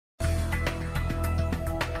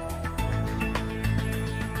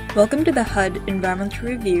Welcome to the HUD Environmental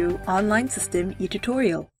Review online system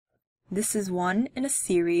e-tutorial. This is one in a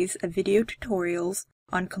series of video tutorials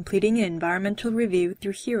on completing an environmental review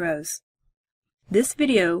through HEROS. This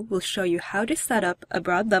video will show you how to set up a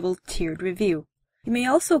broad-level tiered review. You may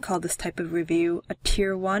also call this type of review a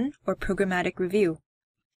Tier 1 or programmatic review.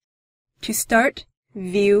 To start,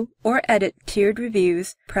 view, or edit tiered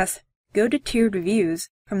reviews, press Go to Tiered Reviews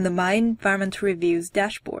from the My Environmental Reviews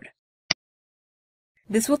dashboard.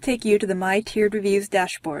 This will take you to the My Tiered Reviews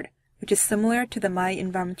dashboard, which is similar to the My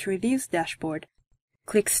Environmental Reviews dashboard.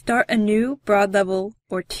 Click Start a new broad level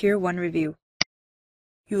or Tier 1 review.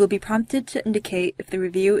 You will be prompted to indicate if the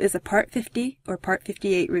review is a Part 50 or Part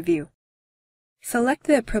 58 review. Select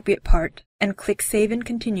the appropriate part and click Save and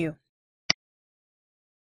Continue.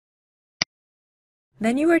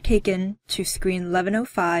 Then you are taken to screen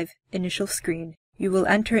 1105, Initial Screen. You will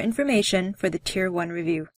enter information for the Tier 1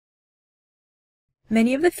 review.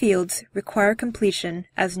 Many of the fields require completion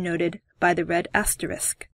as noted by the red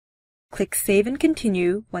asterisk. Click Save and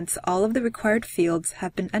Continue once all of the required fields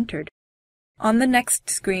have been entered. On the next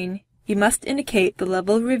screen, you must indicate the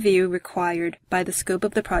level of review required by the scope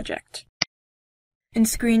of the project. In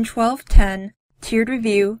screen 1210, Tiered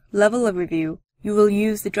Review, Level of Review, you will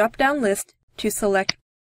use the drop-down list to select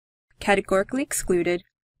Categorically Excluded,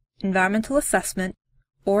 Environmental Assessment,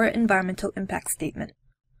 or Environmental Impact Statement.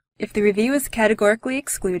 If the review is categorically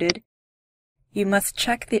excluded, you must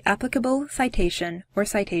check the applicable citation or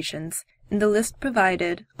citations in the list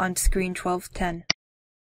provided on screen 1210.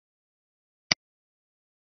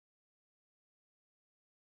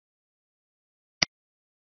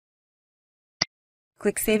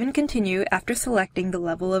 Click Save and Continue after selecting the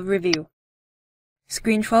level of review.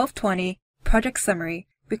 Screen 1220, Project Summary,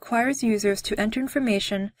 requires users to enter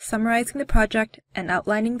information summarizing the project and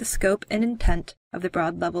outlining the scope and intent of the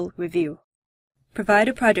broad-level review. Provide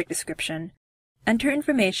a project description, enter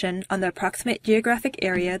information on the approximate geographic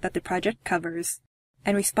area that the project covers,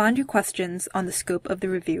 and respond to questions on the scope of the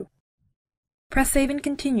review. Press Save and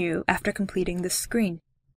Continue after completing this screen.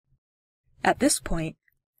 At this point,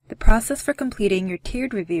 the process for completing your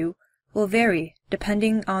tiered review will vary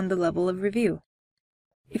depending on the level of review.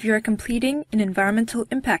 If you are completing an environmental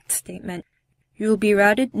impact statement, you will be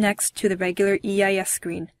routed next to the regular EIS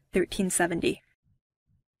screen, 1370.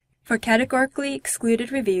 For categorically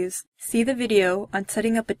excluded reviews, see the video on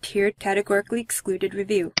setting up a tiered categorically excluded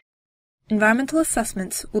review. Environmental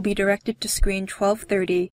assessments will be directed to screen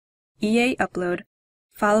 1230, EA Upload,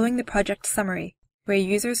 following the project summary, where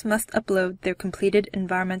users must upload their completed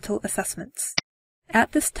environmental assessments.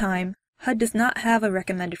 At this time, HUD does not have a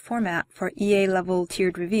recommended format for EA-level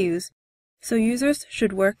tiered reviews, so users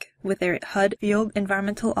should work with their HUD Field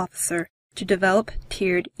Environmental Officer to develop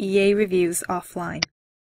tiered EA reviews offline.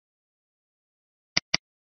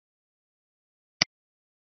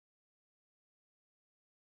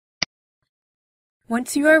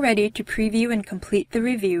 Once you are ready to preview and complete the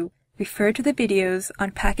review, refer to the videos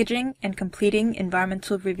on packaging and completing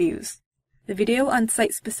environmental reviews. The video on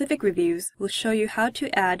site-specific reviews will show you how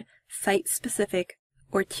to add site-specific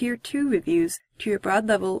or Tier 2 reviews to your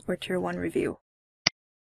broad-level or Tier 1 review.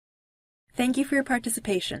 Thank you for your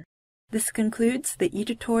participation. This concludes the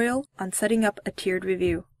e-tutorial on setting up a tiered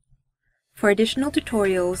review. For additional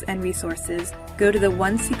tutorials and resources, go to the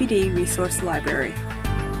 1CPD resource library.